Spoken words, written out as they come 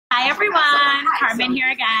everyone, Carmen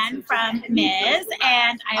here again from Ms.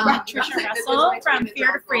 And I am with Trisha Russell from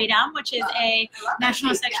Fear to Freedom, which is a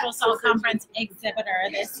National Sexual Assault Conference exhibitor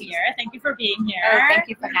this year. Thank you for being here. Oh, thank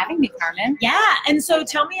you for having me, Carmen. Yeah, and so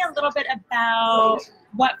tell me a little bit about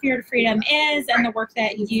what Fear to Freedom is and the work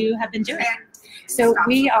that you have been doing. So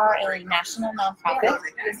we are a national nonprofit,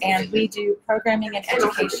 and we do programming and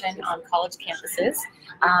education on college campuses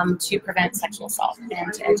to prevent sexual assault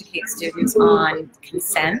and to educate students on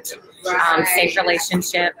consent, safe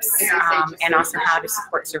relationships, and also how to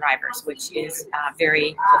support survivors, which is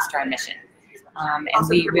very close to our mission. And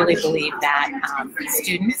we really believe that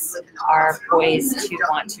students are poised to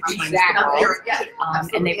want to change the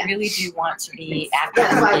world, and they really do want to be active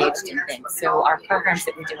and engaged in things. So our programs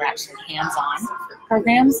that we do are actually hands-on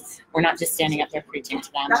programs. We're not just standing up there preaching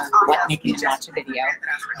to them or making them watch a video.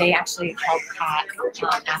 They actually help pack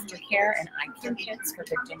aftercare and eye care kits for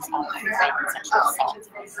victims of rape and sexual assault.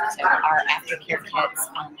 So our aftercare kits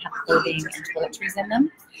have clothing and toiletries in them,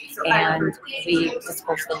 and we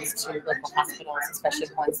disperse those to local hospitals, especially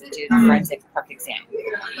the ones that do the forensic park exam.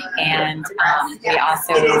 And we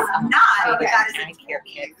also created an eye care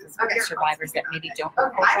kit for survivors that maybe don't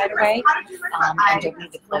report right away and don't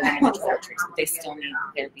need the clothing and the toiletries, but they still need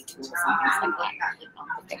therapy tools and things like that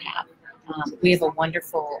that they have. We have a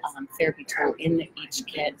wonderful therapy tool in each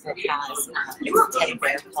kit that has it's a teddy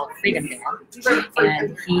bear called Freedom Bear,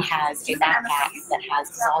 and he has a backpack that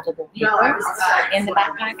has dissolvable papers in the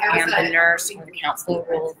backpack, and the nurse or the counselor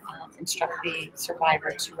will instruct the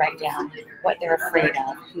survivor to write down what they're afraid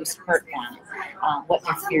of, who's hurt them, what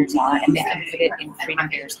their fears are, and they can put it in Freedom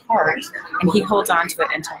Bear's heart, and he holds on to it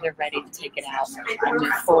until they're ready to take it out and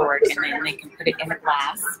move forward, and then they can put it in a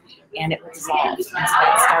glass and it will dissolve, and so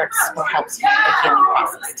that starts or helps the healing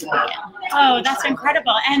process to begin. Oh, that's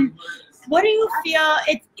incredible. And what do you feel,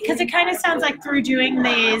 because it kind of sounds like through doing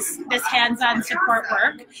this hands-on support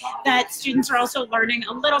work that students are also learning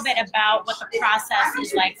a little bit about what the process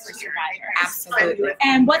is like for survivors. Absolutely.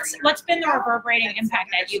 And what's been the reverberating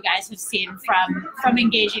impact that you guys have seen from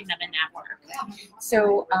engaging them in that work?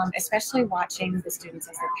 So especially watching the students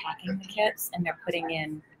as they're packing the kits and they're putting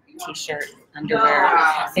in t-shirt, underwear,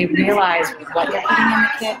 they realize what they're putting in the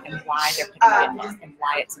kit and why they're putting it in and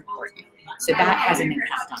why it's important. So that has an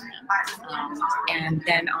impact on them. And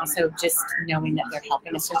then also just knowing that they're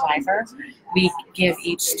helping a survivor. We give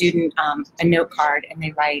each student a note card, and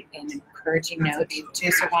they write an encouraging note to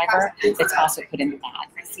a survivor that's also put in the bag.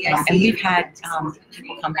 And we've had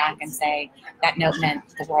people come back and say, that note meant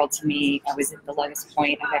the world to me. I was at the lowest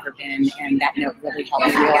point I've ever been, and that note really helped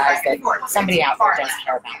me realize that somebody out there does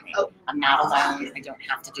care about me. I'm not alone. I don't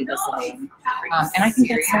have to do this alone. And I think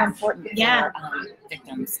that's so important for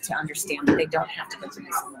victims to understand that they don't have to go through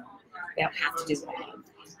this alone. They don't have to do it alone.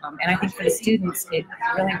 And I think for the students, it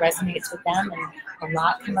really resonates with them, and a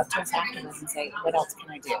lot come up to us afterwards and say, what else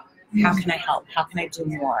can I do? How can I help? How can I do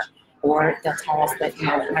more? Or they'll tell us that, you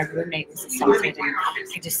know, my roommate was assaulted and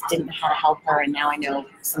I just didn't know how to help her, and now I know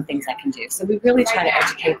some things I can do. So we really try to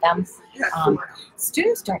educate them.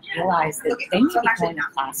 Students don't realize that they may be going to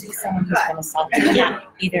class with someone who's been assaulted,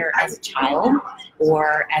 either as a child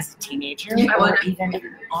or as a teenager or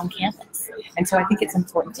even on campus. And so I think it's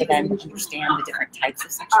important for them to understand the different types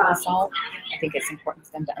of sexual assault. I think it's important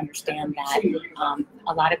for them to understand that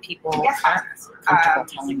a lot of people aren't comfortable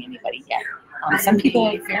telling anybody yet. Some people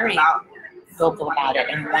are very vocal about it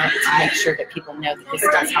and want to make sure that people know that this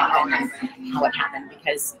does happen and how it happened,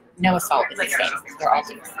 because no assault is the same. They're all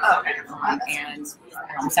different. And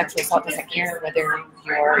sexual assault doesn't care whether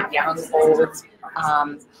you're young, old,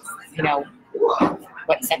 you know,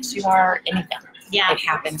 what sex you are, anything. It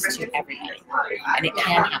happens to everybody, and it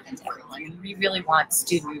can happen to everyone. And we really want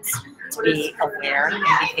students to be aware and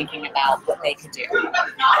be thinking about what they could do.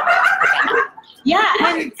 Yeah,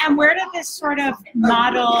 and where did this sort of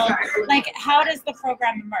model, like, how does the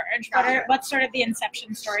program emerge? What's sort of the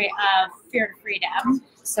inception story of Fear to Freedom?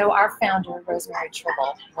 So our founder, Rosemary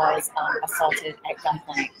Tribble, was assaulted at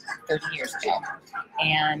gunpoint 30 years ago,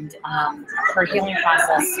 and her healing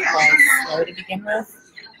process was slow to begin with.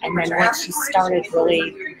 And then once she started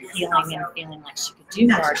really healing and feeling like she could do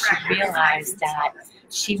more, she realized that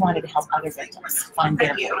she wanted to help other victims find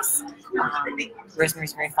their voice.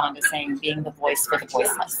 Rosemary's very fond of saying, being the voice for the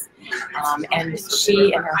voiceless. And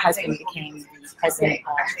she and her husband became the president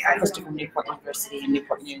of Christopher Newport University in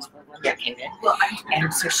Newport News, where we're located.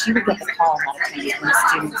 And so she would get the call a lot of times when a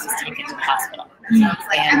student was taken to the hospital.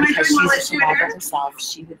 And because she's a survivor herself,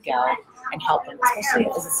 she would go and help them. Especially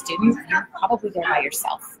as a student, you're probably there by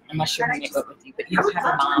yourself, unless you're bringing it with you, but you don't have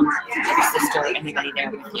your mom, your sister, anybody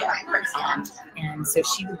there with you. And so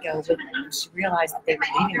she would go with them, and she realized that they were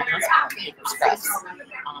leaving the hospital in paper scrubs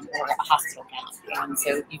or a hospital gown. And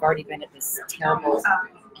so you've already been at this terrible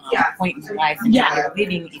point in your life, and now you're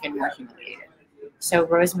leaving even more humiliated. So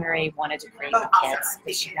Rosemary wanted to create the kits,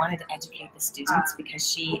 but she wanted to educate the students because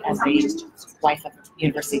she, as a wife of the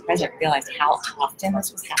university president, realized how often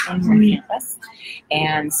this was happening on campus.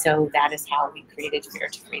 And so that is how we created Fear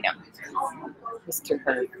to Freedom, was through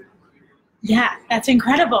her. Yeah, that's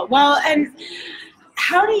incredible. Well, and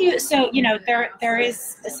how do you, so, you know, there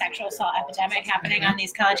is a sexual assault epidemic happening on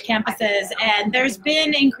these college campuses, and there's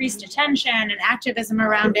been increased attention and activism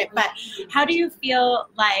around it, but how do you feel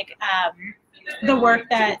like the work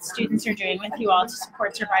that students are doing with you all to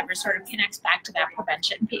support survivors sort of connects back to that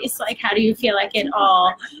prevention piece? Like, how do you feel like it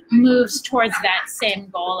all moves towards that same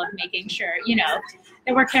goal of making sure, you know,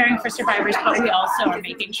 that we're caring for survivors, but we also are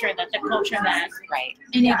making sure that the culture that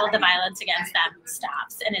enabled the violence against them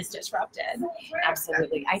stops and is disrupted?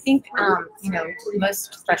 Absolutely. I think, you know,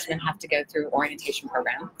 most freshmen have to go through orientation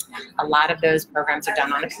program. A lot of those programs are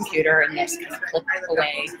done on a computer and they just kind of click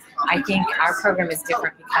away. I think our program is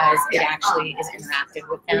different because it actually is interactive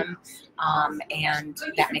with them. And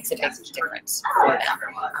that makes a big difference for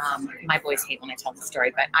them. My boys hate when I tell the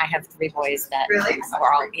story, but I have 3 boys that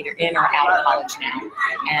are all either in or out of college now,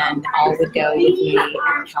 and all would go with me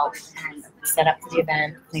and help set up the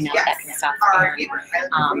event, clean up, that kind of stuff.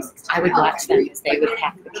 And I would watch them as they would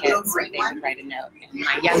pack the kids, and they would write a note. And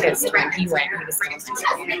my youngest, when he went, he was still in high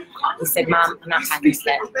school. He said, "Mom, I'm not packing a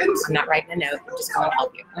kit. I'm not writing a note. I'm just going to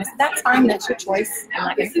help you." And I said, "That's fine. That's your choice. I'm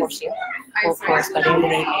not going to force you." Well, of course, by the end of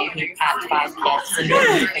the evening, he packed 5 kits and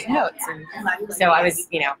he took notes. And so I was,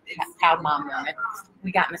 you know, proud mom moment.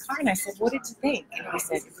 We got in the car and I said, "What did you think?" And he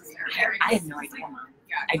said, "I had no idea, Mom.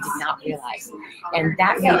 I did not realize." And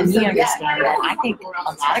that made me understand that I think a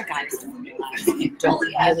lot of guys don't realize and don't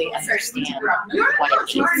really understand what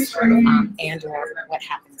it is and or what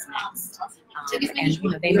happens next. And, you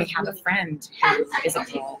know, they may have a friend who is a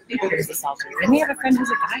girl who is assaulted. They may have a friend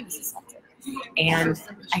who's a guy who's assaulted. And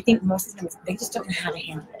I think most of them, they just don't know how to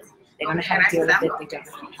handle it. They don't know how to deal with it. They don't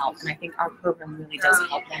know how to help. And I think our program really does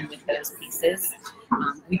help them with those pieces.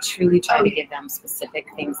 We truly try to give them specific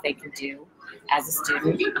things they can do as a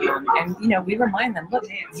student. And, you know, we remind them, look,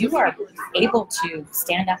 you are able to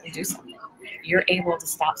stand up and do something. You're able to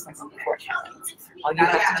stop something before it happens. All you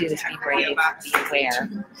have to do is be brave, be aware,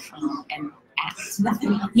 and act.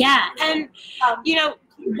 Yeah, and, you know,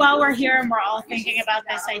 while we're here and we're all thinking about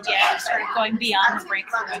this idea of sort of going beyond the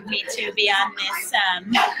breakthrough of Me Too, beyond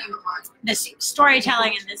this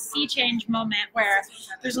storytelling and this sea change moment where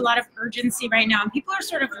there's a lot of urgency right now and people are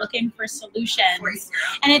sort of looking for solutions.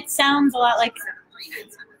 And it sounds a lot like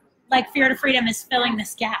Fear to Freedom is filling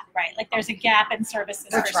this gap, right? Like there's a gap in services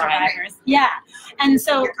for survivors. Yeah. And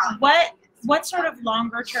so what sort of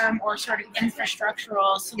longer term or sort of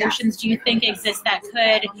infrastructural solutions do you think exist that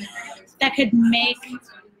could make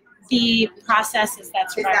the processes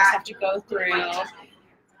that survivors have to go through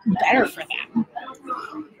better for them?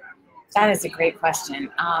 That is a great question.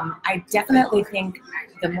 I definitely think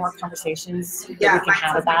the more conversations that we can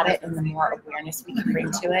have about it and the more awareness we can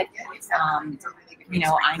bring to it. You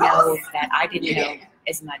know, I know that I didn't know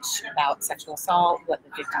as much about sexual assault, what the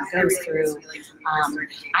victim goes through.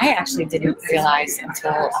 I actually didn't realize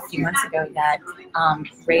until a few months ago that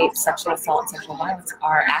rape, sexual assault, and sexual violence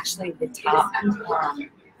are actually the top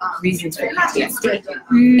reasons for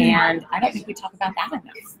PTSD. And I don't think we talk about that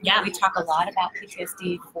enough. Yeah, we talk a lot about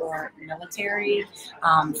PTSD for military,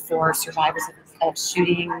 for survivors of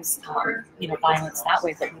shootings, you know, violence that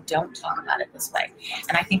way, but we don't talk about it this way.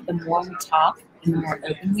 And I think the more we talk and the more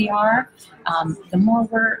open we are, the more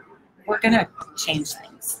we're going to change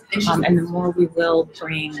things. And the more we will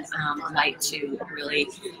bring light to really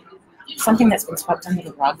something that's been swept under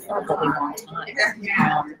the rug for a really long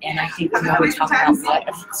time. And I think the more we talk about what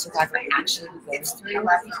a survivor actually goes through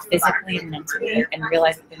physically and mentally and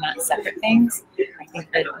realize that they're not separate things, I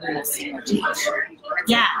think that we will see more change.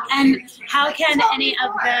 Yeah, and how can any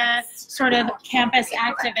of the sort of campus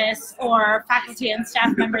activists or faculty and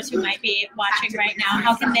staff members who might be watching right now,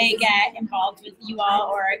 how can they get involved with you all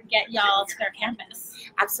or get y'all to their campus?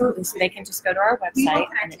 Absolutely. So they can just go to our website,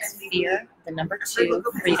 and it's fear, the number 2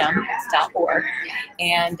 freedom.org,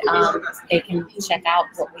 and they can check out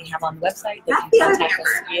what we have on the website. They can contact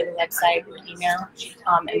us via the website or email,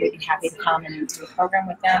 and we'd be happy to come and do a program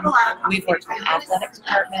with them. We've worked with athletic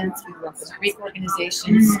departments, we've worked with Greek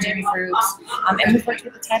organizations, student groups, and we've worked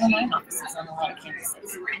with the Title IX offices on a lot of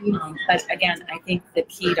campuses. But again, I think the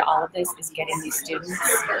key to all of this is getting these students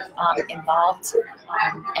involved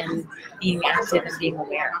and being active and being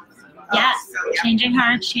aware. Yes, changing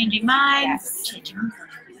hearts, changing minds, Yes. changing.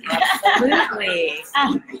 Absolutely.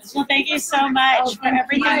 Well, thank you so much for thank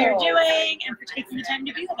everything you. you're doing and for taking the time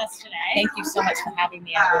to be with us today. Thank you so much for having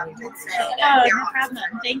me. I really do appreciate it. Oh, no problem.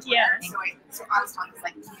 Thank you. So I was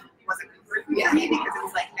like, wasn't good for me because it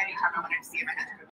was like anytime I wanted to see him, I had to go